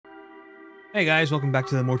Hey guys, welcome back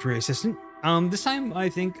to the Mortuary Assistant. This time I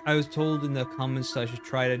think I was told in the comments that I should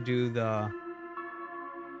try to do a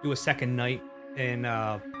second night and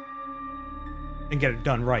get it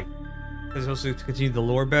done right. Because also to continue the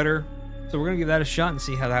lore better. So we're gonna give that a shot and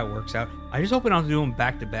see how that works out. I just hope I don't have to do them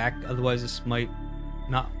back to back, otherwise this might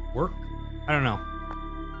not work. I don't know.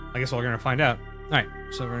 I guess we're gonna find out. Alright,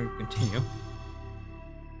 so we're gonna continue.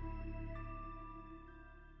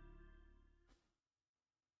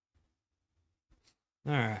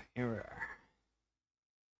 Alright, here we are.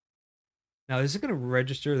 Now, is it going to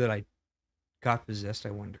register that I got possessed, I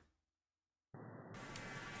wonder?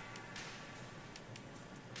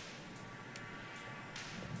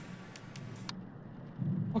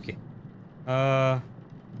 Okay. What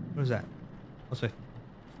was that? What's my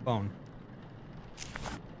phone?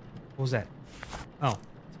 What was that? Oh.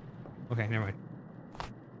 Okay, never mind.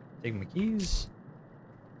 Take my keys.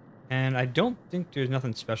 And I don't think there's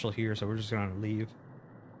nothing special here, so we're just gonna leave.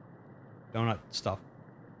 Donut stuff.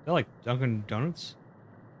 Is that like Dunkin' Donuts?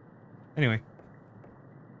 Anyway.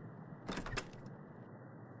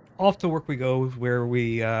 Off to work we go, where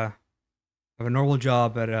we have a normal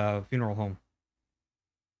job at a funeral home.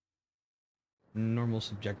 Normal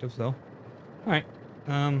subjectives, though. Alright.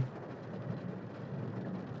 Anything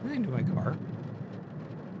to my car?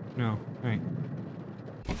 No. Alright.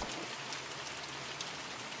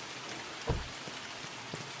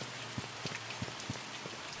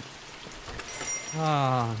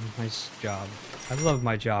 Ah, nice job. I love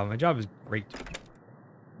my job. My job is great.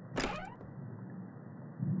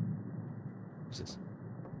 What's this?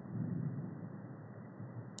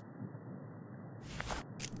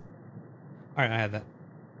 Alright, I had that.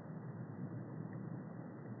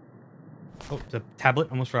 Oh, the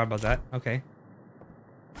tablet. Almost forgot about that. Okay.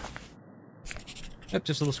 Yep,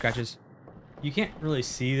 just little scratches. You can't really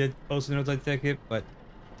see the post-it notes I take it, but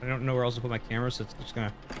I don't know where else to put my camera, so it's just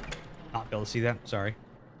gonna not be able to see that. Sorry.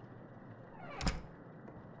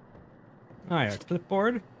 Alright, our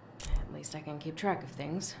clipboard. At least I can keep track of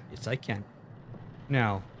things. Yes, I can.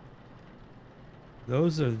 Now,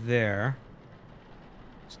 those are there.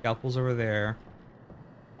 Scalpels over there.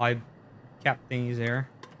 Eye cap thingies there.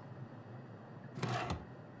 There's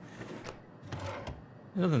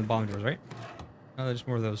nothing in the bottom drawers, right? No, there's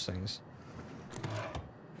more of those things.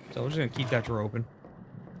 So we're just gonna keep that drawer open.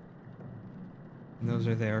 And those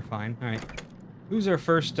are there, fine. Alright. Who's our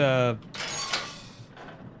first, what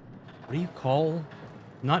do you call?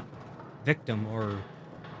 Not victim, or,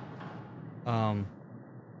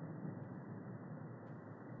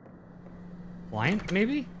 client,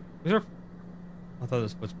 maybe? Who's our... I thought it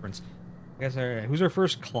was footprints. I guess, alright. Who's our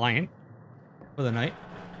first client for the night?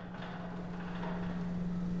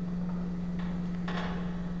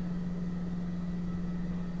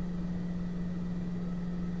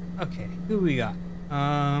 Okay, who we got?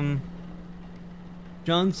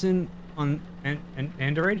 Johnson on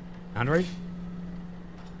Android? Android?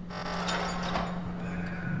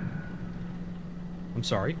 I'm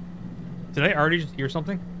sorry. Did I already just hear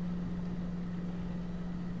something?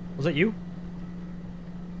 Was that you?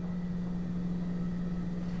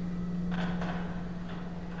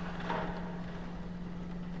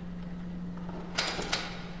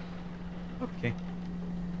 Okay.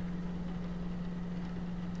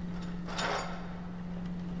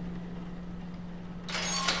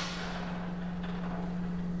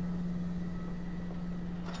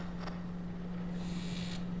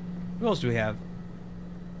 Who else do we have?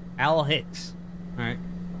 Al Hicks. Alright.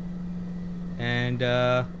 And,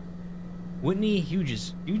 Whitney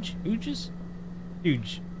Hughes. Hughes? Hughes.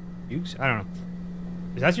 I don't know.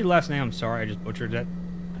 Is that your last name? I'm sorry, I just butchered that.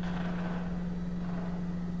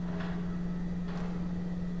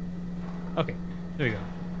 Okay, there we go.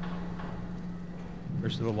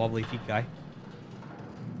 First little wobbly feet guy.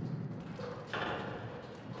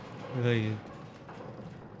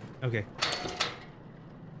 Okay.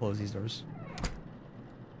 Close these doors.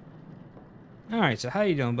 Alright, so how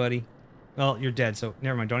you doing, buddy? Well, you're dead, so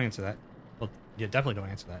never mind, don't answer that. Well, yeah, definitely don't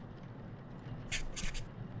answer that.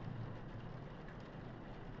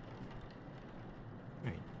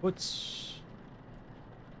 Alright, what's...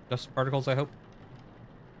 dust particles, I hope?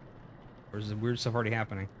 Or is the weird stuff already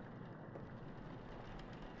happening?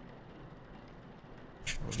 A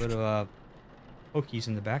little bit of, pokies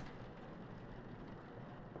in the back.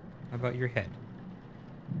 How about your head?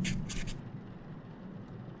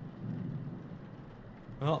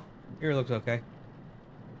 Well, here looks okay.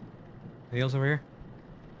 Anything else over here?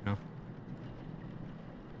 No.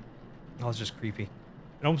 Oh, it's just creepy.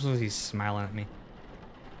 It almost looks like he's smiling at me.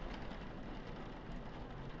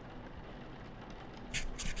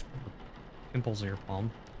 Pimples in your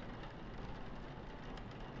palm.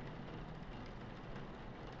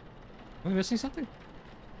 Am I missing something?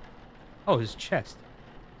 Oh, his chest.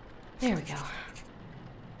 There we go.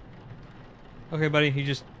 Okay, buddy, you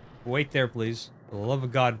just wait there, please. For the love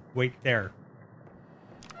of God, wait there.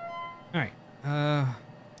 Alright.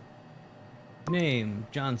 Name,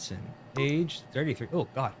 Johnson. Age, 33. Oh,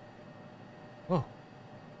 God. Whoa.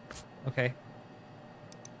 Okay.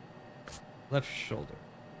 Left shoulder.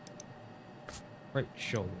 Right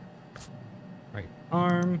shoulder. Right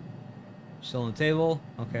arm. Still on the table.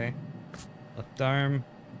 Okay. Left arm.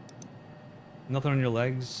 Nothing on your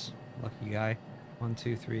legs. Lucky guy. 1,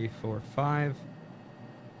 2, 3, 4, 5.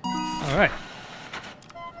 Alright.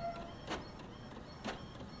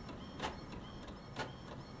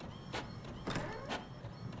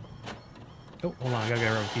 Oh, hold on. I gotta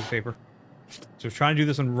get a piece of paper. So we're trying to do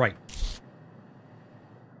this one right.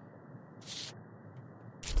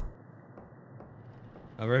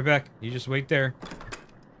 I'll be right back. You just wait there.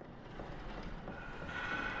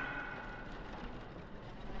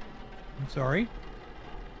 I'm sorry.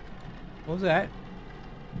 What was that?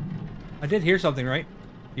 I did hear something, right?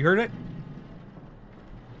 You heard it?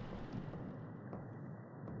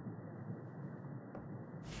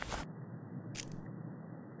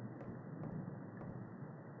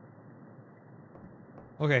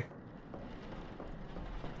 Okay.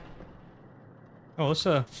 Oh, let's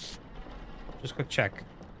just quick check.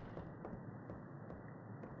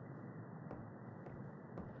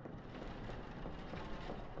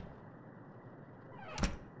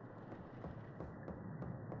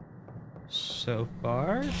 So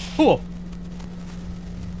far, cool.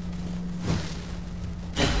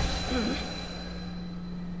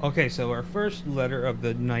 Okay, so our first letter of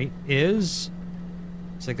the night is,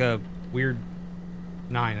 it's like a weird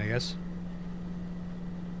 9, I guess.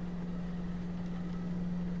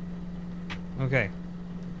 Okay.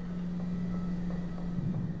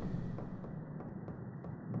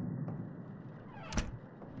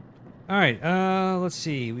 All right. Let's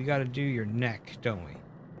see. We got to do your neck, don't we?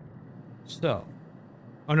 So.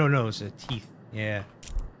 Oh no, it's the teeth. Yeah.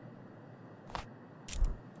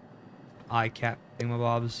 Eye cap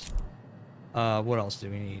thingamabobs. What else do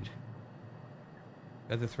we need?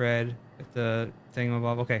 Got the thread. Got the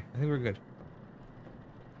thingamabob. Okay, I think we're good.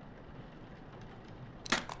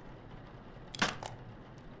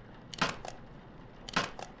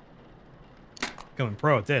 Going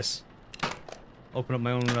pro at this. Open up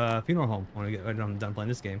my own funeral home when I'm done playing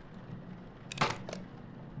this game.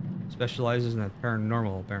 Specializes in the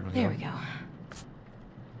paranormal, apparently. There we go.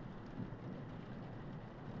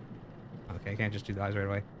 Okay, I can't just do the eyes right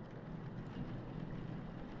away.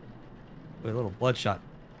 With a little bloodshot.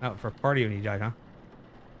 Out for a party when he died, huh?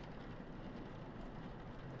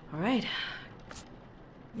 Alright.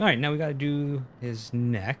 Alright, now we gotta do his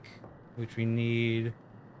neck, which we need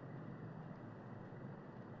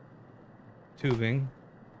tubing.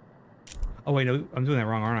 Oh wait, no, I'm doing that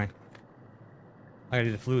wrong, aren't I? I gotta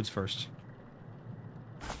do the fluids first.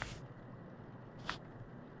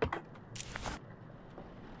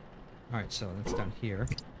 Alright, so that's done here.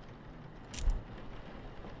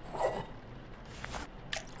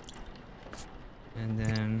 And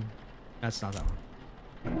then that's not that one.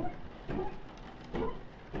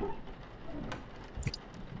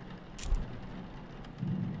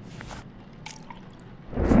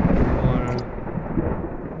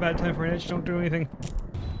 Bad time for an itch, don't do anything.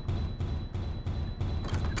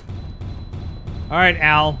 Alright,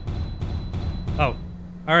 Al. Oh.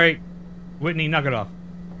 Alright. Whitney, knock it off.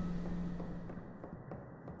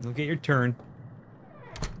 You'll get your turn.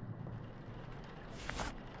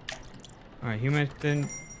 Alright, human then.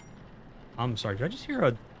 I'm sorry, did I just hear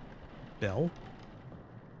a bell?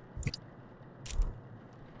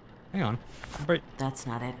 Hang on. That's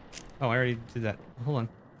not it. Oh, I already did that. Hold on.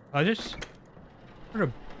 I just heard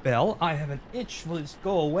a bell. I have an itch. Will it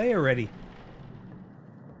go away already?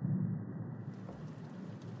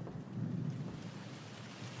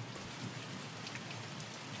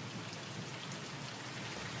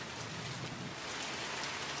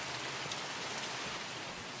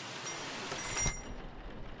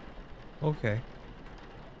 Okay.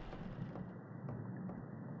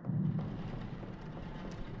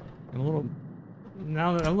 I'm a little...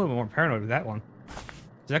 Now that I'm a little more paranoid with that one.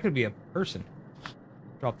 That could be a person.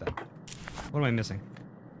 Drop that. What am I missing?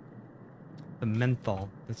 The menthol.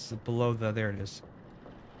 It's below the... There it is.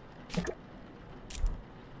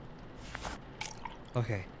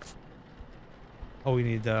 Okay. Oh, we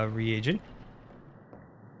need the reagent.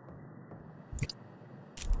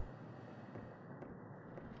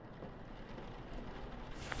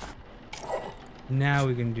 Now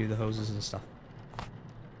we can do the hoses and stuff.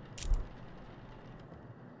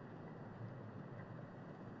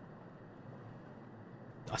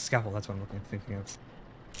 A scalpel, that's what I'm thinking of.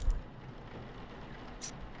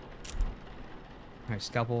 Alright,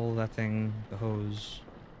 scalpel, that thing, the hose.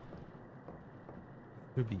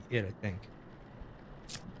 Should be it, I think.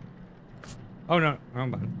 Oh no,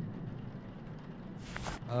 wrong button.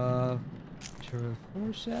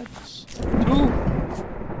 4 sets. 2!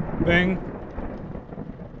 Bang!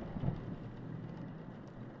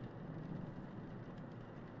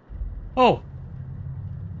 Oh!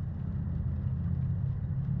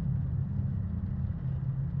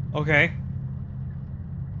 Okay.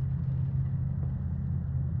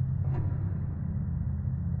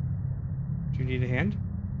 Do you need a hand?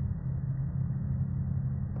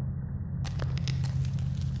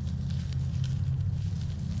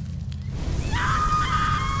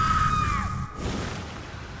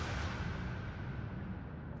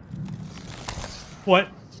 What?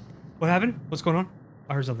 What happened? What's going on?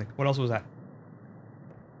 I heard something. What else was that?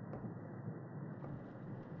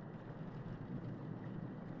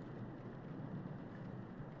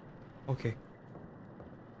 Okay.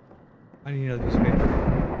 I need another piece of paper.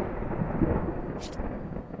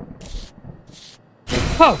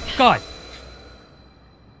 Oh, God!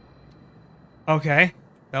 Okay.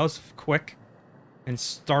 That was quick and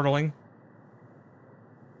startling.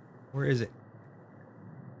 Where is it?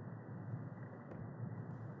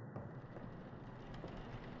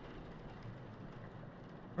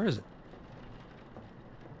 Where is it?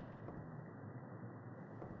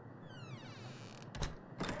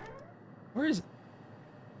 Where is it?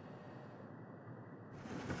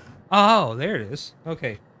 Oh, there it is.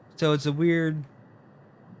 Okay. So it's a weird...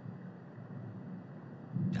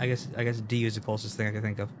 I guess D is the closest thing I can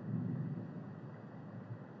think of.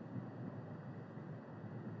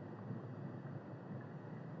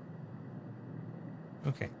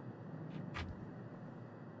 Okay.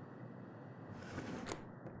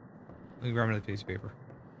 Let me grab another piece of paper.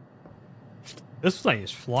 This thing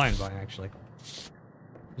is flying by, actually.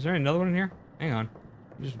 Is there another one in here? Hang on.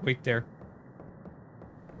 Just wait there.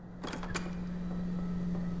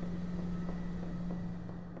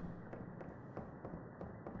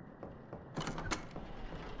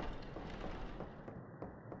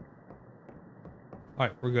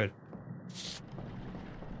 Alright, we're good.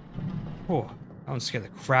 Oh, that one scared the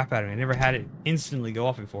crap out of me. I never had it instantly go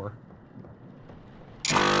off before.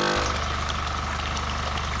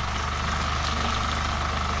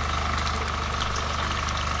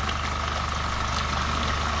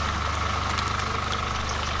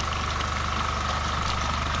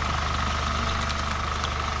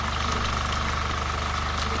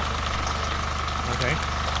 Okay.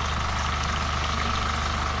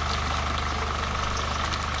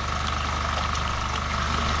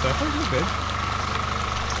 So I think we're good.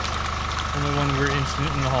 Only one weird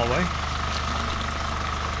incident in the hallway.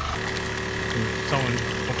 Someone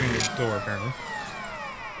opening the door, apparently.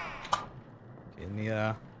 Okay, let me,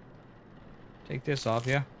 take this off,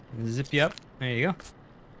 yeah? And zip you up. There you go.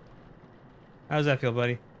 How does that feel,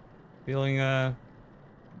 buddy? Feeling,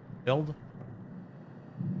 filled?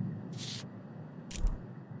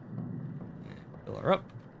 Fill her up.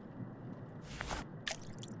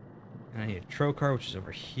 And I need a trocar, which is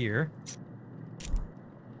over here.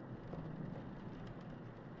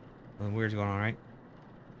 Something weird's going on, right?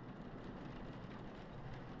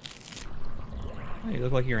 Oh, you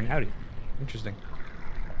look like you're an Audi. Interesting.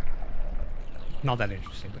 Not that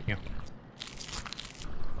interesting, but you know.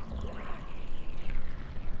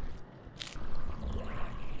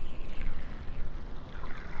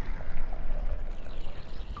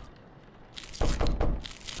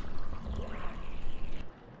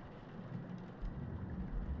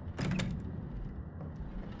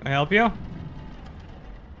 Can I help you?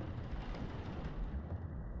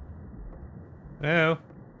 Hello?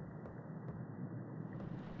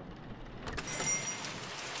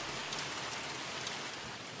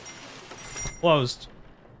 Closed.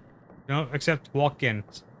 No, except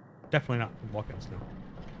walk-ins. Definitely not walk-ins, no.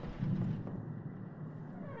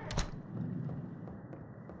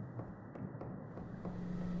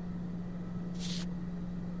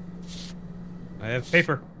 I have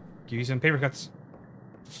paper. Give you some paper cuts.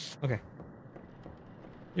 Okay.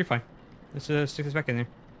 You're fine. Let's stick this back in there.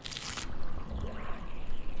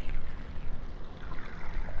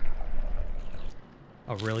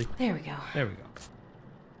 Oh, really? There we go. There we go.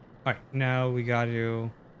 Alright, now we got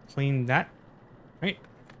to clean that. Right?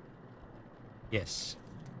 Yes.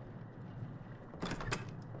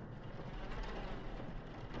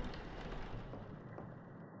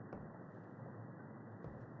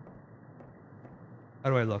 How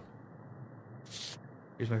do I look?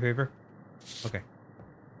 Here's my paper. Okay.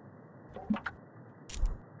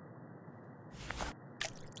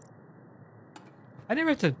 I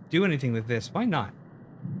never have to do anything with this. Why not?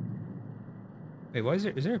 Wait, why is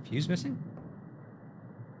there a fuse missing?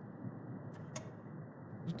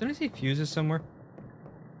 Did I see fuses somewhere?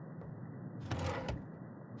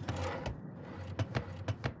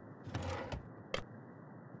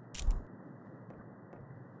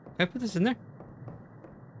 Can I put this in there?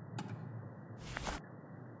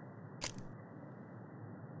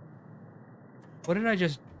 What did I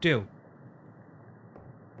just do?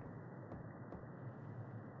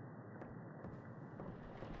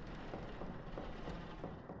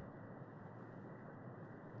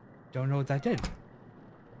 Don't know what that did.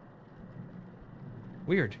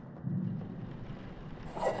 Weird.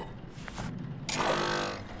 I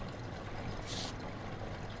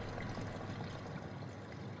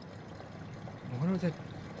wonder what that...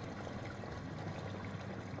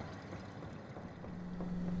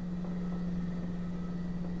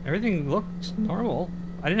 Everything looks normal.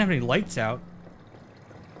 I didn't have any lights out.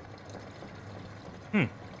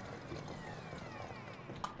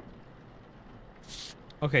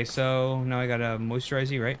 Okay, so now I gotta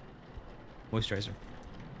moisturize you, right? Moisturizer.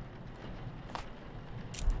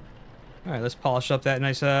 Alright, let's polish up that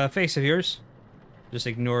nice face of yours. Just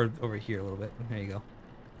ignore over here a little bit. There you go.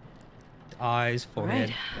 Eyes,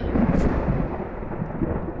 forehead.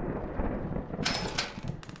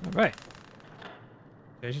 Alright.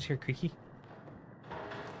 Did I just hear creaky?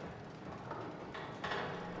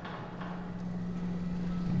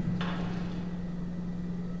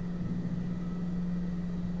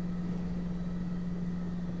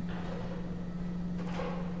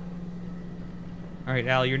 Alright,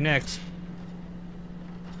 Al, you're next.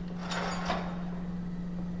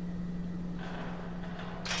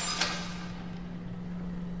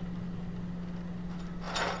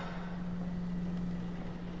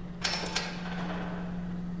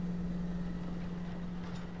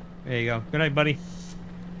 There you go. Good night, buddy.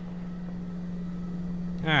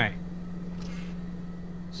 Alright.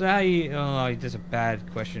 So how you... Oh, that's a bad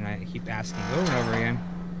question I keep asking over and over again.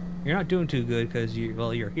 You're not doing too good because you...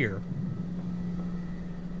 Well, you're here.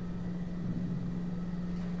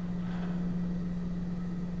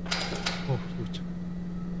 Oh,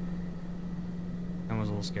 that was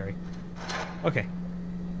a little scary. Okay.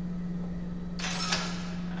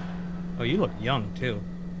 Oh, you look young, too.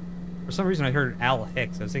 For some reason, I heard Al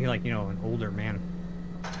Hicks. I was thinking, like, you know, an older man.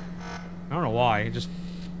 I don't know why. Just...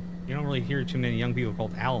 You don't really hear too many young people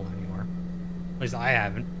called Al anymore. At least I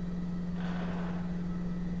haven't.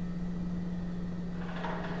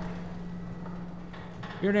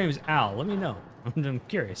 Your name is Al. Let me know. I'm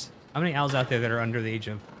curious. How many Als out there that are under the age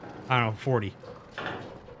of, I don't know, 40?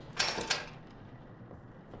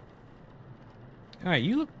 Alright,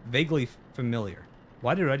 you look vaguely familiar.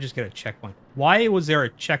 Why did I just get a checkpoint? Why was there a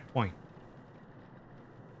checkpoint?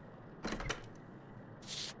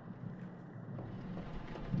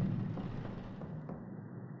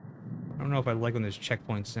 I don't know if I like when there's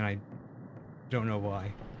checkpoints, and I don't know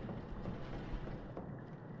why.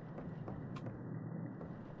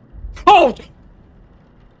 Oh!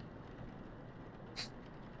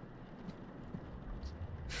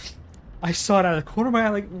 I saw it out of the corner of my eye,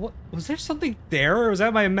 like, what? Was there something there, or was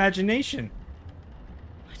that my imagination?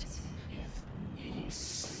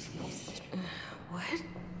 What?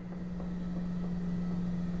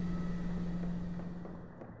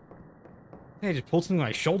 Hey, I just pulled something on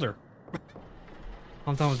my shoulder.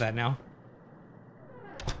 I'm done with that now.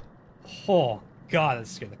 Oh, God, that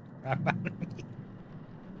scared the crap out of me.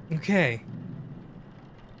 Okay.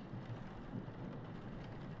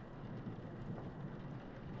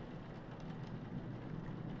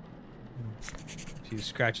 A few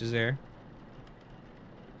scratches there.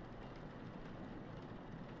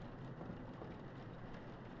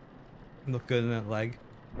 Look good in that leg.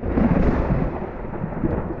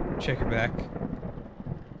 Check your back.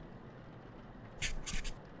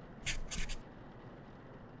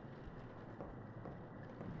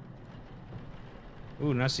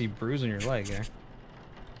 Ooh, now I see bruise on your leg there.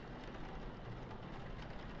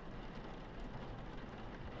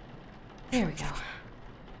 There we go.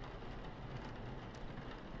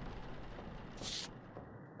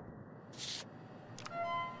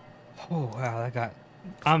 Oh wow, that got...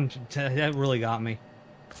 that really got me.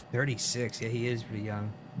 36, yeah, he is pretty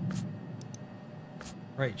young.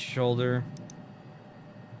 Right shoulder.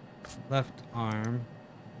 Left arm.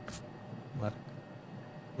 Left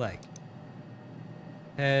leg.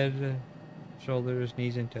 Head, shoulders,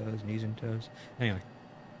 knees and toes, knees and toes. Anyway.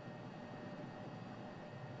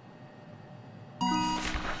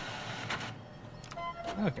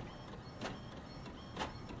 Okay.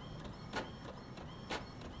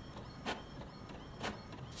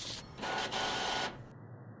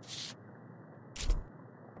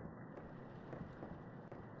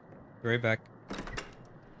 right back.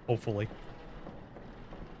 Hopefully.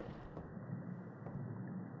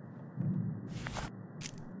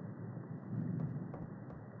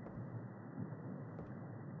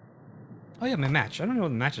 Oh yeah, my match. I don't know what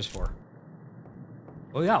the match is for.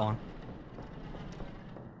 Oh, we got one.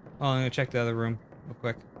 Oh, I'm gonna check the other room real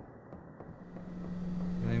quick.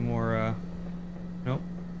 Any more, nope.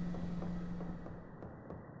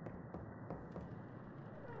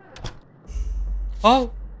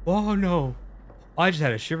 Oh! Oh no! I just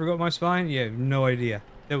had a shiver go up my spine. You have no idea.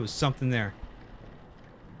 There was something there.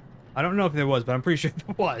 I don't know if there was, but I'm pretty sure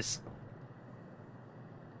there was.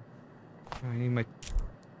 I need my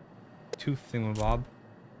tooth thingamabob.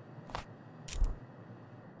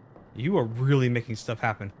 You are really making stuff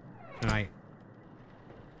happen tonight.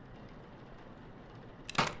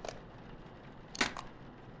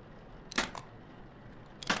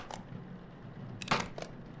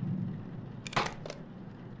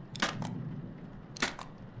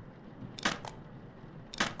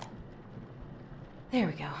 There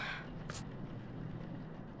we go.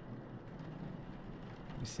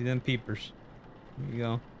 You see them peepers. There you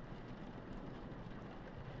go.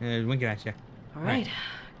 Yeah, they're winking at you. All right.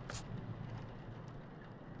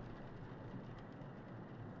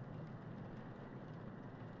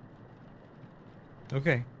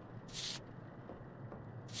 Okay.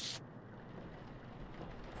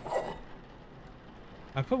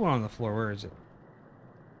 I put one on the floor. Where is it?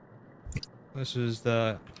 This is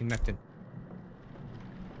the humectant.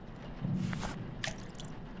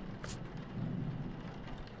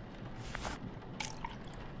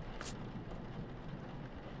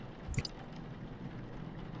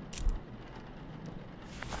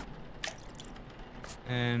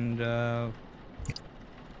 And,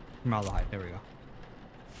 formaldehyde. There we go.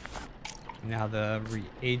 Now the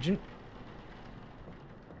reagent.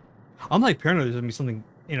 I'm like paranoid there's gonna be something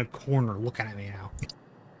in a corner looking at me now.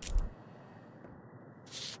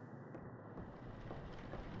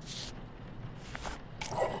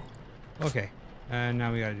 Okay. And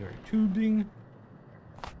now we gotta do our tubing.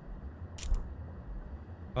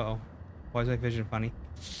 Uh-oh. Why is my vision funny?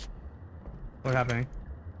 What's happening?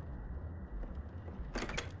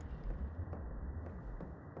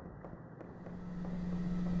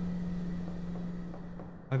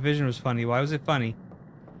 My vision was funny. Why was it funny?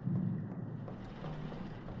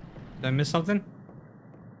 Did I miss something?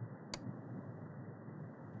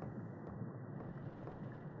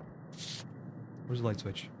 Where's the light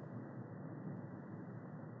switch?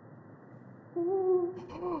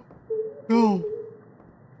 No!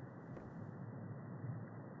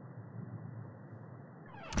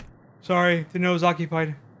 Sorry, the nose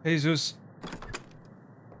occupied. Jesus.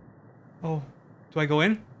 Oh, do I go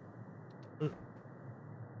in?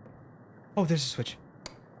 Oh, there's a switch.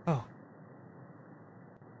 Oh.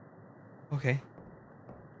 Okay.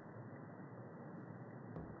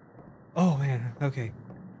 Oh, man. Okay.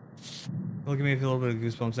 It'll give me a little bit of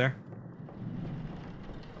goosebumps there.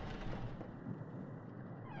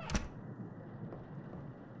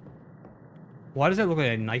 Why does that look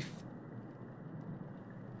like a knife?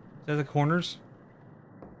 Is that the corners?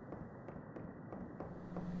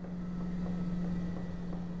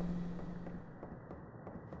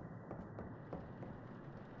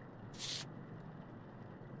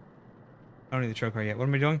 I don't need the choke card yet. What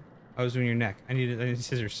am I doing? I was doing your neck. I need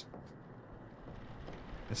scissors.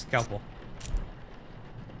 A scalpel.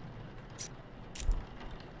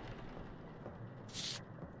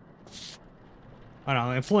 I don't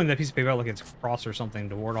know. I'm pulling that piece of paper out like it's a cross or something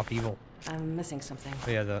to ward off evil. I'm missing something.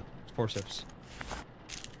 Oh yeah, the forceps.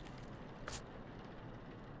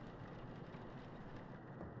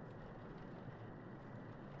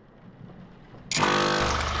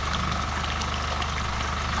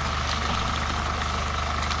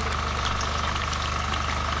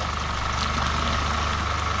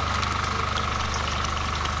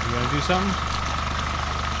 You gonna do something?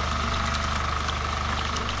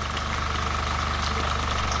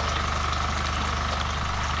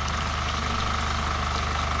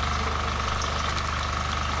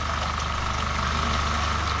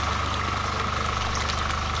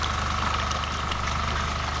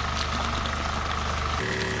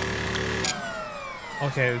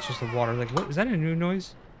 Okay, it's just the water. Like, what? Is that a new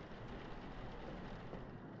noise?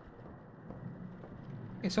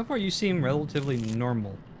 Okay, so far you seem relatively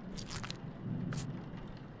normal.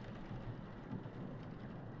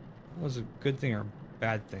 That was a good thing or a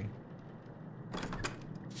bad thing?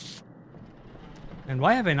 And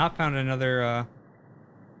why have I not found another,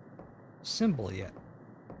 symbol yet?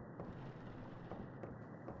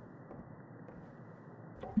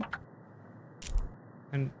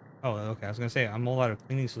 And Oh, okay. I was gonna say I'm all out of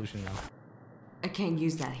cleaning solution now. I can't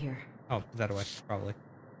use that here. Oh, put that away, probably.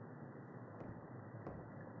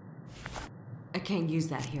 I can't use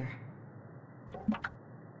that here.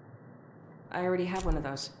 I already have one of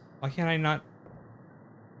those. Why can't I not?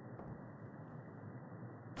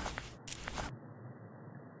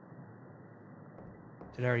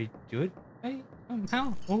 Did I already do it? Hey,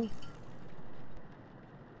 how? Oh.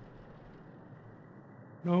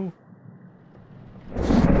 No.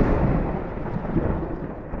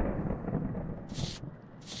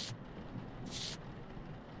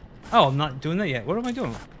 Oh, I'm not doing that yet. What am I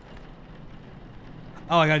doing?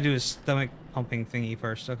 Oh, I gotta do a stomach pumping thingy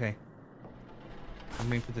first. Okay. Let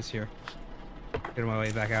me put this here. Get on my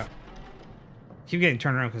way back out. Keep getting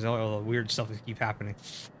turned around because all the weird stuff just keep happening.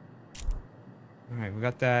 Alright, we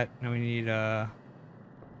got that. Now we need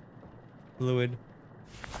fluid.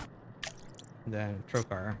 And then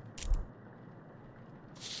trocar.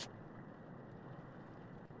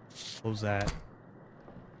 Close that.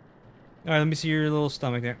 Alright, let me see your little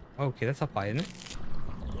stomach there. Okay, that's up high, isn't it?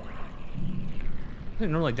 Is it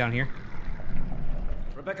normally down here?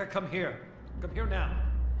 Rebecca, come here. Come here now.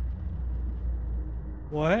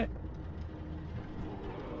 What?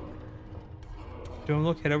 Don't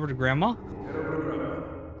look, head over to Grandma? Head over to Grandma.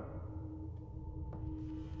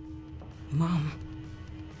 Mom.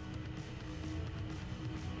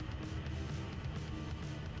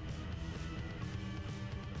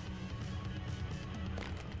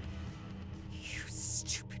 You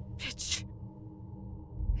stupid bitch.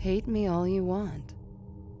 Hate me all you want.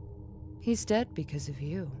 He's dead because of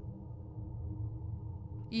you.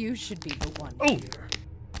 You should be the one here.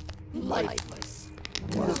 Lifeless.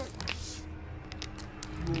 Worthless.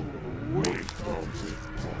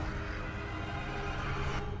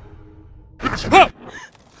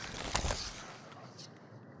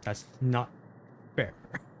 That's not fair.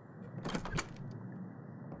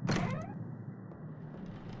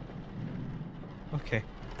 Okay.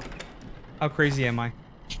 How crazy am I?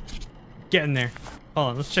 Get in there.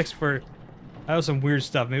 Hold on, let's check for... I have some weird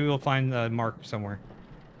stuff. Maybe we'll find a mark somewhere.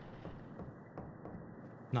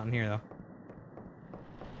 Not in here, though.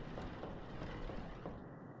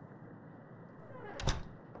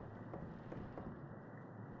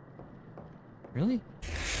 Really?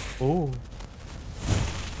 Oh.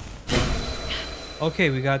 Okay,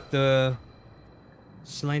 we got the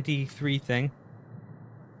slanty 3 thing.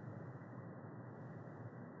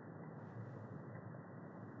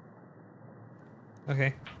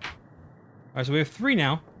 Okay. Alright, so we have 3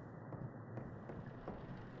 now.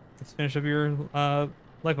 Let's finish up your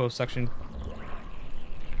lipo section.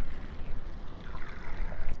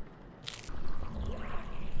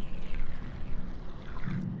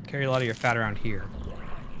 Carry a lot of your fat around here.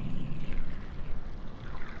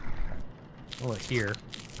 A little here.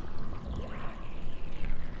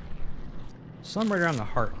 Some right around the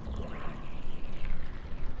heart.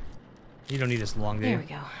 You don't need this long, do you? There we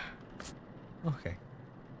go. Okay.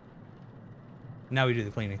 Now we do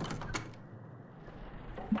the cleaning.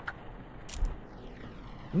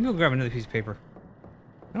 Let me go grab another piece of paper.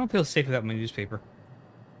 I don't feel safe without my newspaper.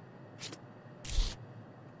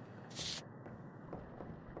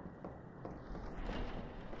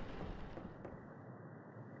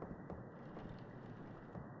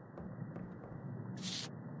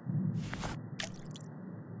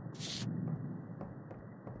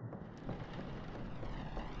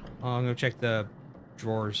 Oh, I'm gonna check the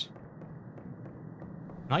drawers.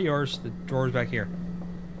 Not yours, the drawers back here.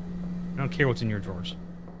 I don't care what's in your drawers.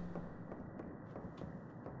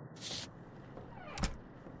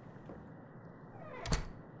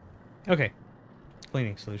 Okay.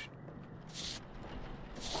 Cleaning solution.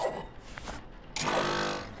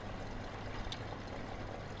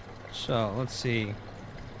 So, let's see.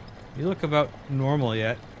 You look about normal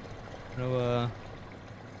yet. No,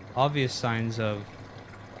 obvious signs of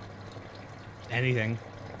anything.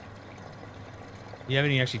 You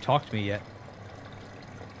haven't even actually talked to me yet.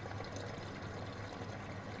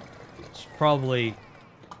 It's probably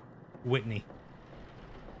Whitney.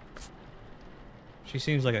 She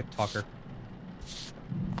seems like a talker.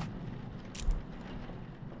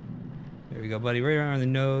 There we go, buddy. Right around the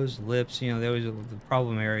nose, lips, you know, those are the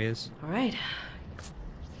problem areas. All right.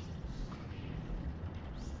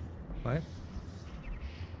 What?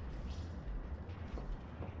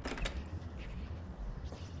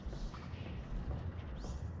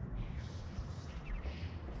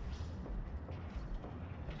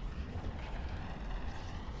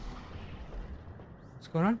 What's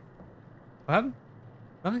going on? What happened?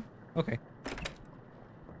 Nothing? Okay.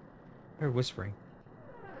 They're whispering.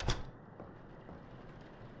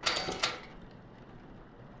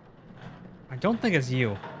 don't think it's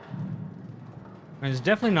you. And it's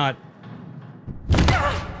definitely not...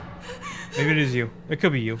 Maybe it is you. It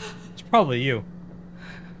could be you. It's probably you.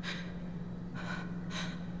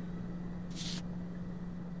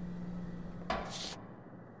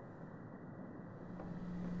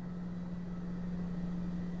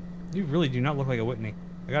 You really do not look like a Whitney.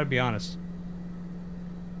 I gotta be honest.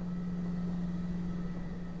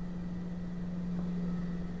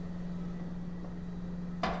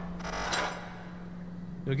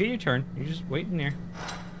 You'll get your turn. You just wait in there.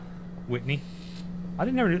 Whitney. I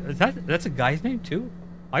didn't never. That's a guy's name too.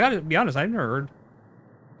 I gotta be honest. I've never heard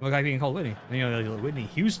of a guy being called Whitney. You know, like Whitney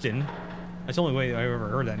Houston. That's the only way I've ever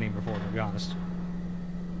heard that name before. To be honest.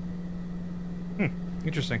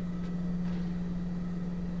 Interesting.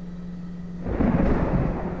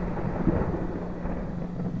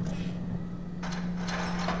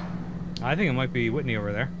 I think it might be Whitney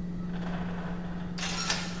over there.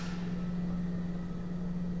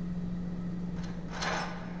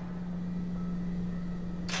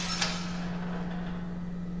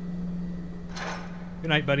 Good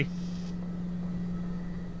night, buddy.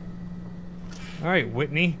 All right,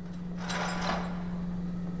 Whitney.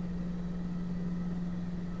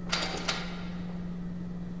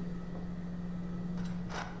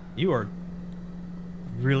 You are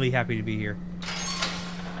really happy to be here.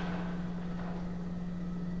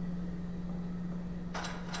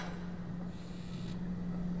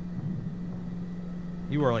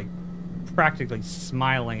 You are like practically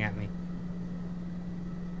smiling at me.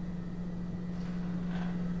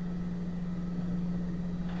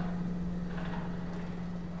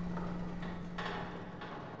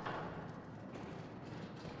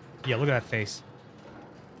 Yeah, look at that face.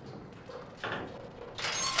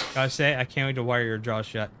 Gotta say, I can't wait to wire your jaw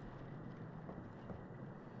shut.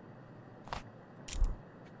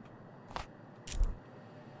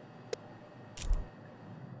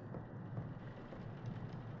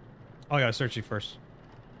 Oh, I gotta search you first.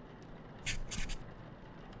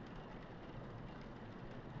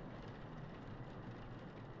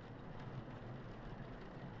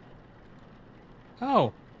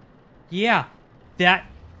 Oh. Yeah. That...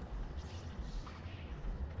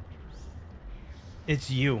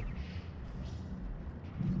 It's you.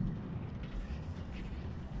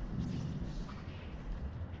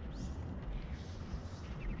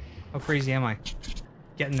 How crazy am I?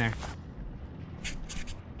 Getting there.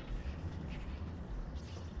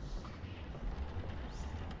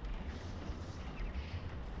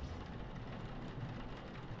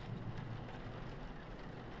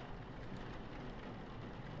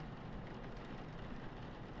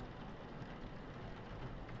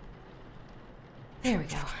 There we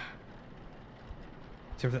go.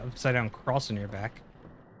 Except for the upside down cross on your back.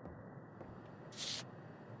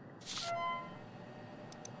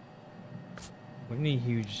 Whitney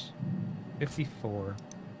Hughes, 54.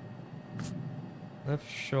 Left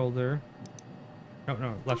shoulder.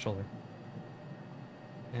 No, left shoulder.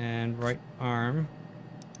 And right arm.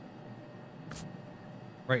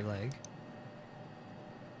 Right leg.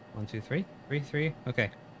 1, 2, 3. 3.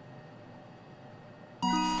 Okay.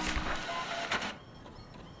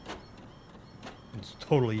 It's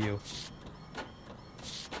totally you.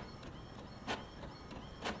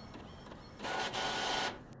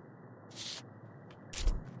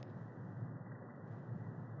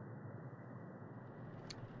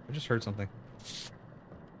 I just heard something.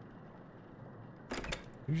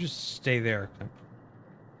 You just stay there.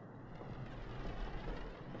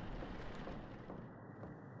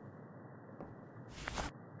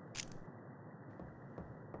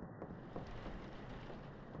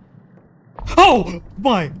 Oh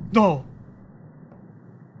my no.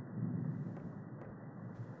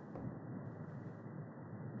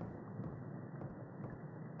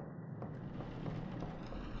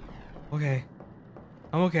 Okay.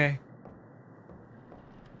 I'm okay.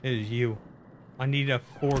 It is you. I need a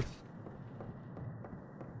fourth.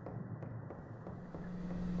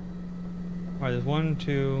 Alright, there's 1,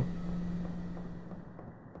 2.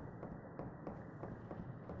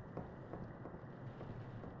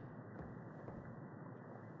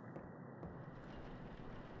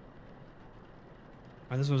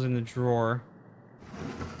 Alright, this was in the drawer.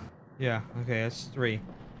 Yeah, okay, that's 3.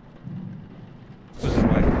 This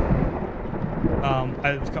way.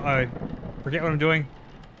 I forget what I'm doing.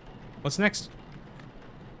 What's next?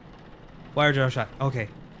 Wire jaw shot. Okay.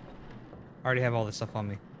 I already have all this stuff on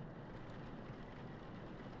me.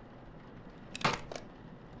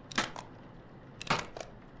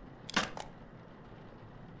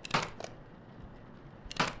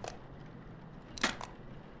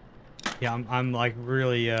 Yeah, I'm like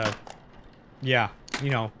really, yeah, you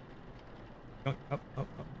know. Go, up, up,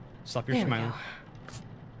 up. Stop your There we smiling.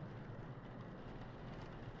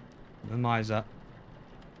 go. The eyes up.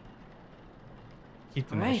 Keep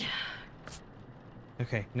the All right. motion.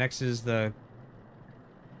 Okay, next is the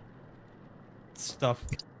stuff.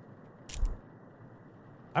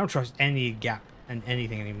 I don't trust any gap in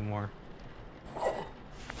anything anymore.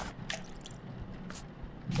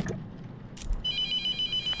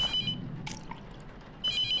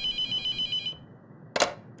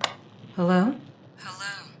 Hello?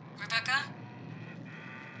 Hello, Rebecca?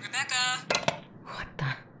 Rebecca? What the?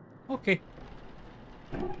 Okay.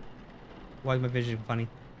 Why is my vision funny?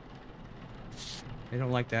 I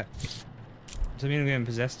don't like that. Does that mean I'm getting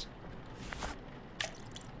possessed?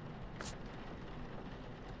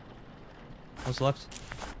 What's left?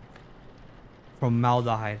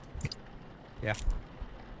 Formaldehyde. Yeah.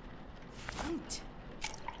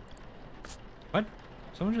 What?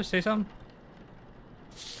 Someone just say something?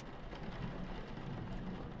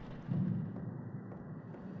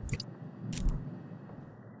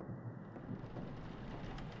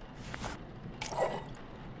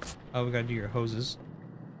 Oh, we gotta do your hoses.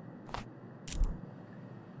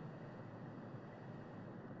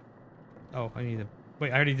 Oh, I need to...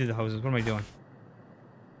 Wait, I already did the hoses. What am I doing?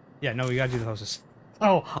 Yeah, no, we gotta do the hoses.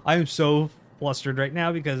 Oh, I'm so flustered right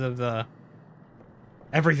now because of the...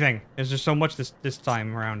 everything. There's just so much this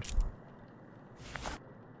time around.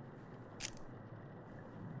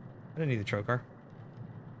 I don't need the trocar.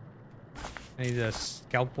 I need a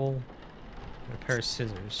scalpel and a pair of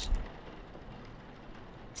scissors.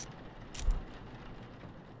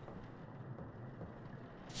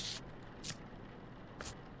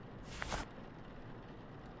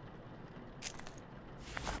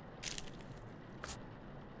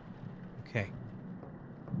 Okay.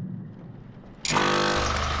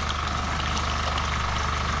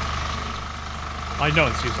 I know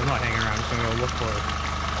it's used. I'm not hanging around. I'm just gonna go look for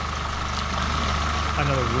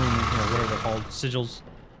another room, or whatever they're called, sigils.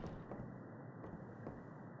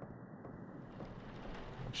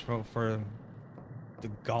 Just vote for the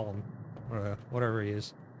golem, or whatever he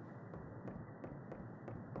is.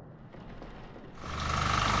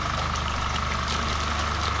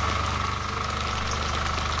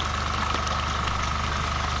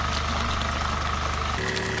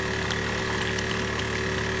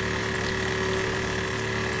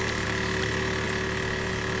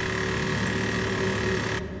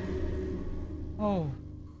 Oh.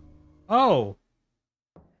 Oh!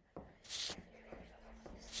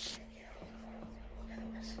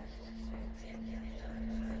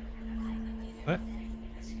 What?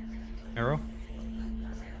 Arrow?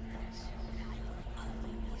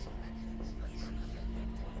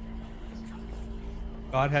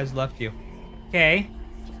 God has left you. Okay.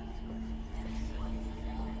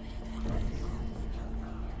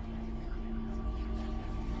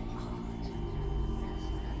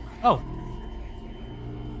 Oh.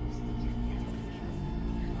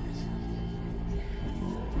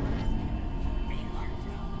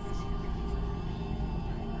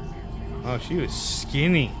 Oh, she was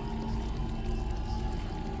skinny.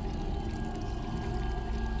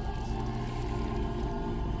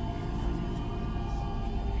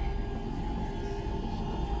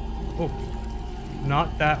 Oh,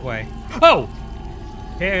 not that way. Oh!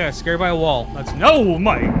 Okay, I got scared by a wall. That's no,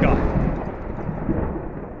 my God.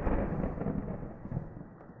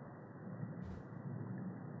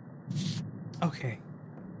 Okay.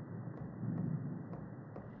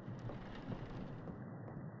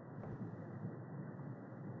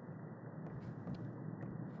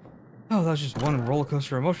 Oh, that was just one roller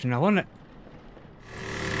coaster of emotion now, wasn't it?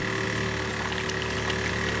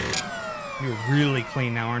 You're really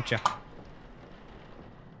clean now, aren't you?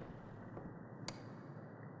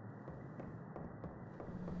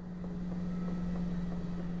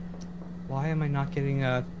 Why am I not getting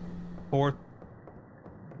a fourth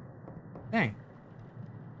thing?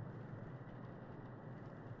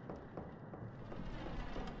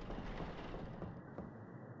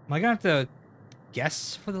 Am I gonna have to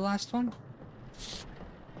guess for the last one?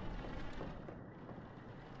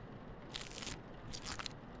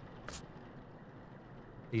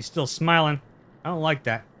 He's still smiling. I don't like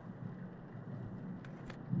that.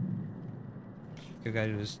 Good guy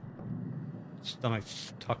to his stomach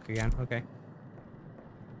tuck again. Okay.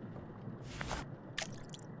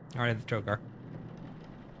 Alright, the trocar.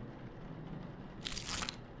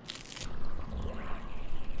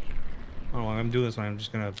 I don't know what I'm doing this one. I'm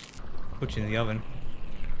just gonna put you in the oven.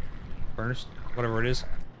 Furnace. Whatever it is.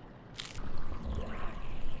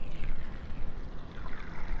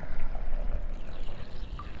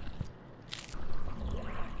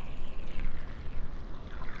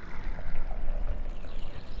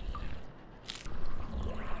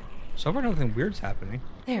 So far nothing weird's happening.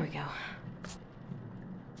 There we go.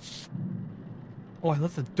 Oh, I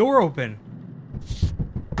left the door open.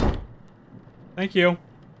 Thank you.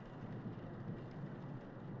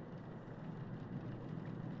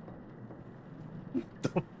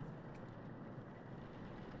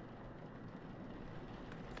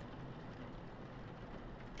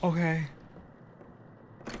 Okay.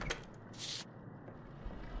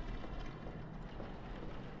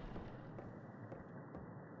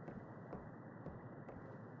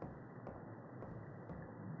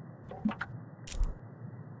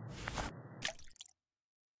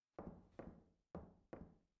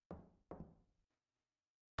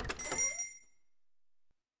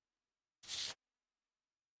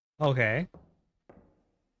 Okay.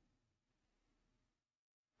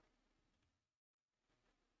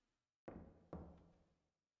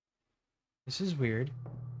 This is weird.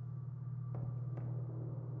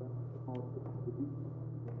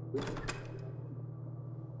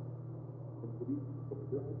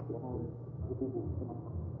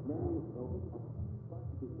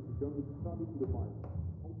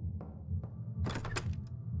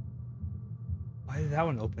 Why did that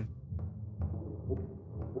one open?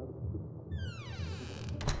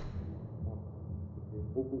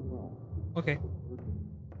 Okay.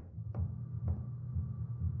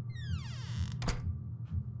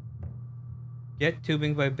 Get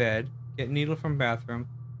tubing by bed. Get needle from bathroom.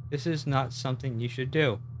 This is not something you should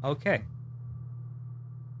do. Okay.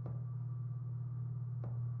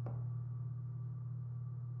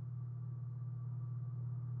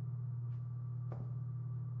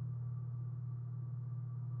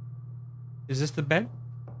 Is this the bed?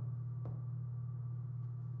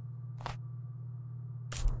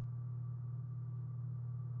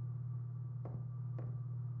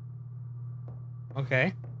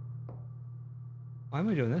 Okay. Why am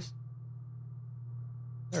I doing this?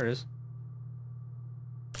 There it is.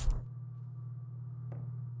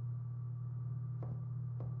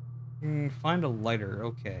 Find a lighter.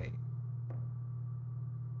 Okay.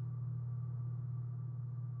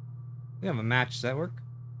 We have a match. Does that work?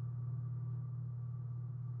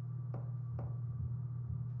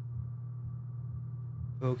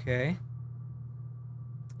 Okay.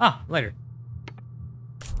 Ah, lighter.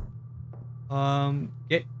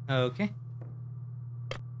 Get okay.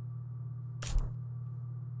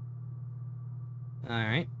 All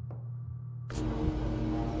right.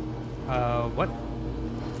 What?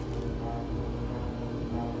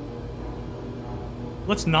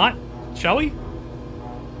 Let's not, shall we?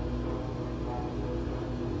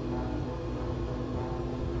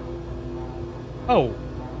 Oh.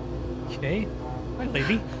 Okay. Hi,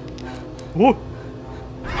 lady. Whoa.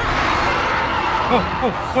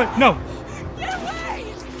 Oh, what? No. Get away!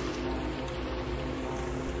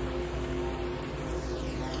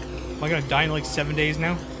 Am I gonna die in like 7 days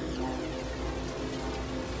now?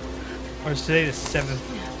 Or is today the 7th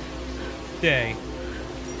day?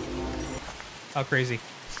 How crazy.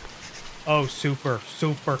 Oh, super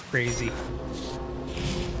crazy.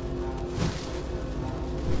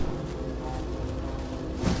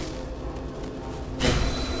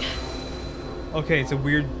 Okay, it's a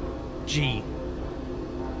weird G.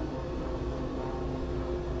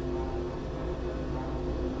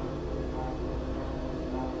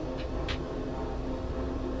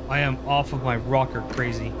 I am off of my rocker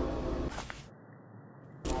crazy.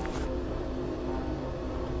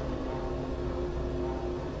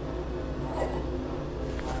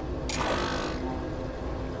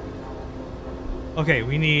 Okay,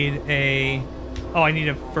 we need a... Oh, I need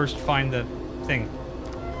to first find the thing.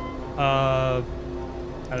 Out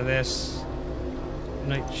of this.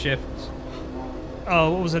 Night shift.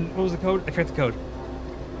 Oh, what was the code? I forgot the code.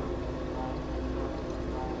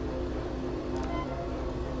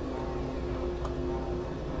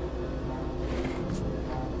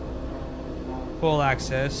 Full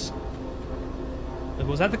access.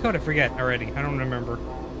 Was that the code? I forget already. I don't remember.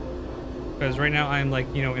 Because right now I'm like,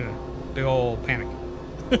 you know, in a big old panic.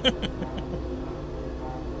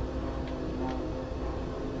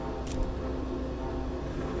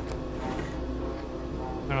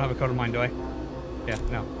 I don't have a code of mine, do I? Yeah,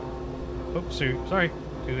 no. Oops, sorry.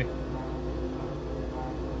 Excuse me.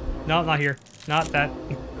 No, not here. Not that.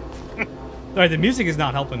 Alright, the music is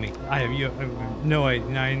not helping me. I have no idea.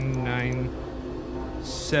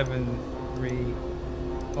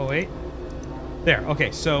 997308. There,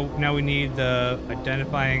 okay, so now we need the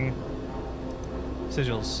identifying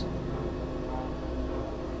sigils.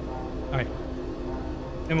 Alright.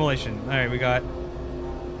 Immolation. Alright, we got...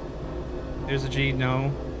 There's a G,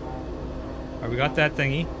 no. Alright, we got that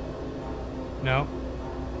thingy. No.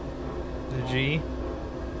 The G.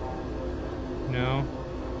 No.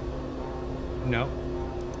 No.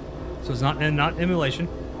 So it's not immolation.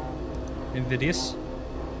 Invidious.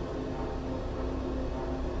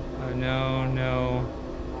 No, no.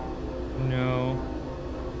 No.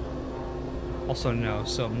 Also no.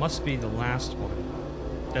 So it must be the last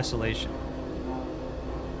one. Desolation.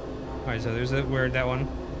 Alright, so there's that one.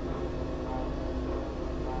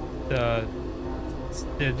 The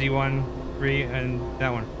D1, 3, and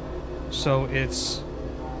that one. So it's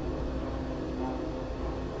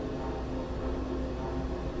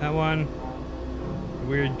that one,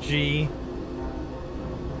 weird G,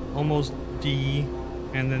 almost D,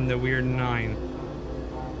 and then the weird 9.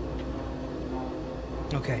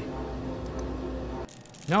 Okay.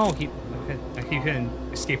 No, I keep hitting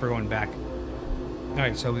escape or going back.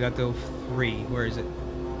 Alright, so we got the 3. Where is it?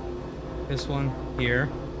 This one here.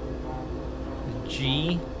 The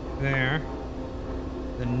G there.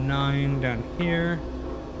 The 9 down here.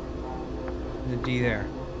 And the D there.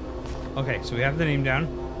 Okay, so we have the name down.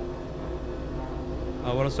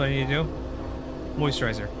 What else do I need to do?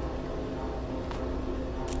 Moisturizer.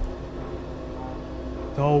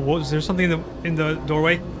 Oh, was there something in the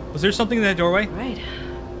doorway? Was there something in that doorway? Right.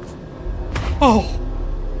 Oh!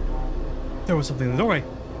 There was something in the doorway.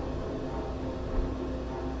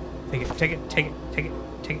 Take it, take it, take it, take it,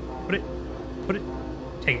 take it. Put it,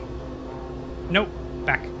 take it. Nope,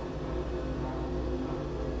 back.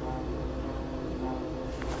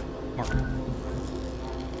 Mark.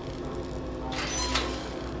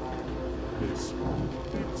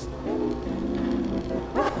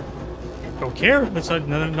 Don't care. It's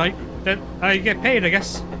another night that I get paid, I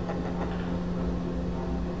guess.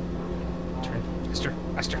 Turn faster,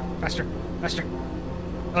 faster, faster, faster.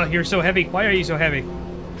 Oh, you're so heavy. Why are you so heavy?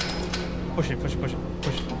 Push it, push it, push it,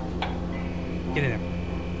 push it. Get in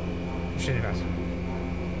there. Push it faster.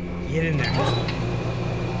 Get in there.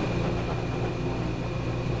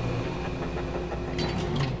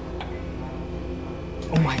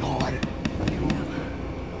 Oh my god.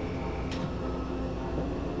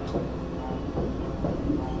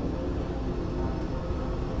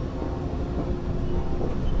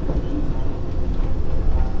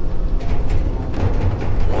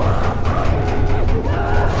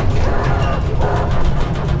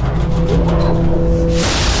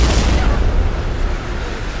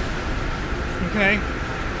 Okay.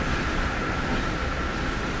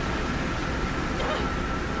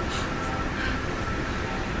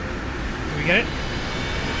 Did we get it?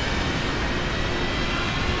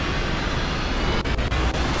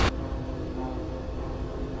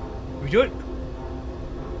 Did we do it?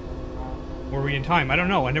 Or were we in time? I don't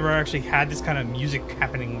know. I never actually had this kind of music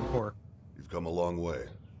happening before. You've come a long way.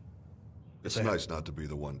 It's nice not to be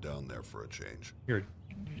the one down there for a change.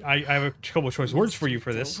 I have a couple of choice words for you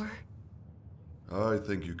for this. I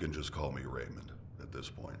think you can just call me Raymond at this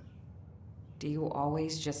point. Do you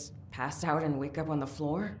always just pass out and wake up on the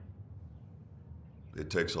floor? It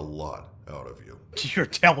takes a lot out of you. You're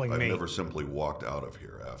telling me. I've never simply walked out of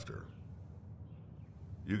here after.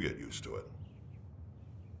 You get used to it.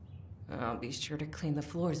 I'll be sure to clean the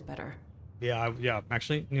floors better. Yeah,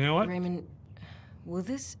 actually, you know what? Raymond, will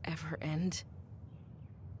this ever end?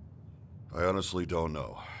 I honestly don't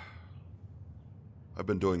know. I've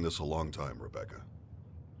been doing this a long time, Rebecca.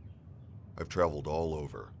 I've traveled all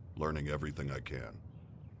over, learning everything I can.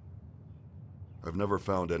 I've never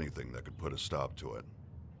found anything that could put a stop to it.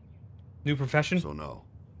 New profession? So no,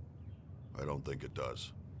 I don't think it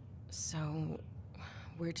does. So,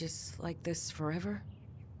 we're just like this forever?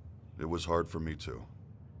 It was hard for me too.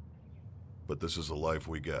 But this is the life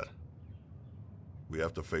we get. We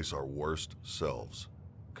have to face our worst selves,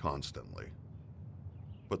 constantly.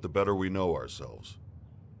 But the better we know ourselves,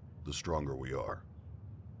 the stronger we are.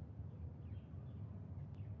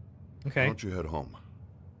 Okay. Why don't you head home?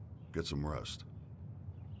 Get some rest.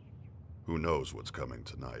 Who knows what's coming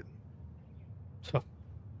tonight? So,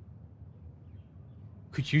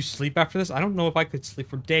 could you sleep after this? I don't know if I could sleep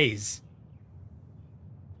for days.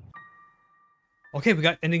 Okay, we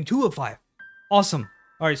got ending 2 of 5. Awesome.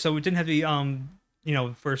 All right, so we didn't have the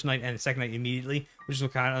first night and the second night immediately, which is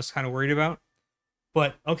what I was kind of worried about.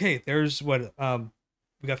 But okay, there's what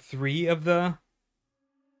we got 3 of the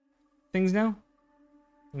things now.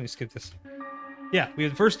 Let me skip this. Yeah, we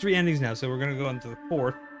have the first 3 endings now, so we're gonna go on to the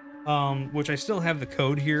 4th, which I still have the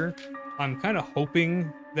code here. I'm kind of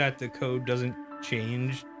hoping that the code doesn't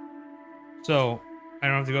change, so I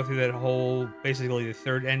don't have to go through that whole, basically the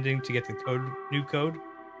 3rd ending to get the new code.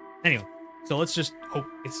 Anyway, so let's just hope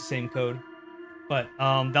it's the same code. But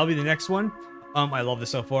that'll be the next one. I love this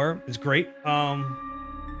so far. It's great.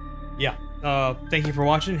 Yeah. Thank you for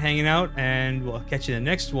watching, hanging out, and we'll catch you in the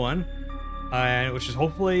next one. which is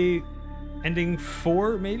hopefully ending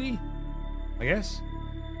 4, maybe? I guess.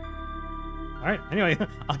 All right. Anyway,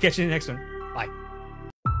 I'll catch you in the next one. Bye.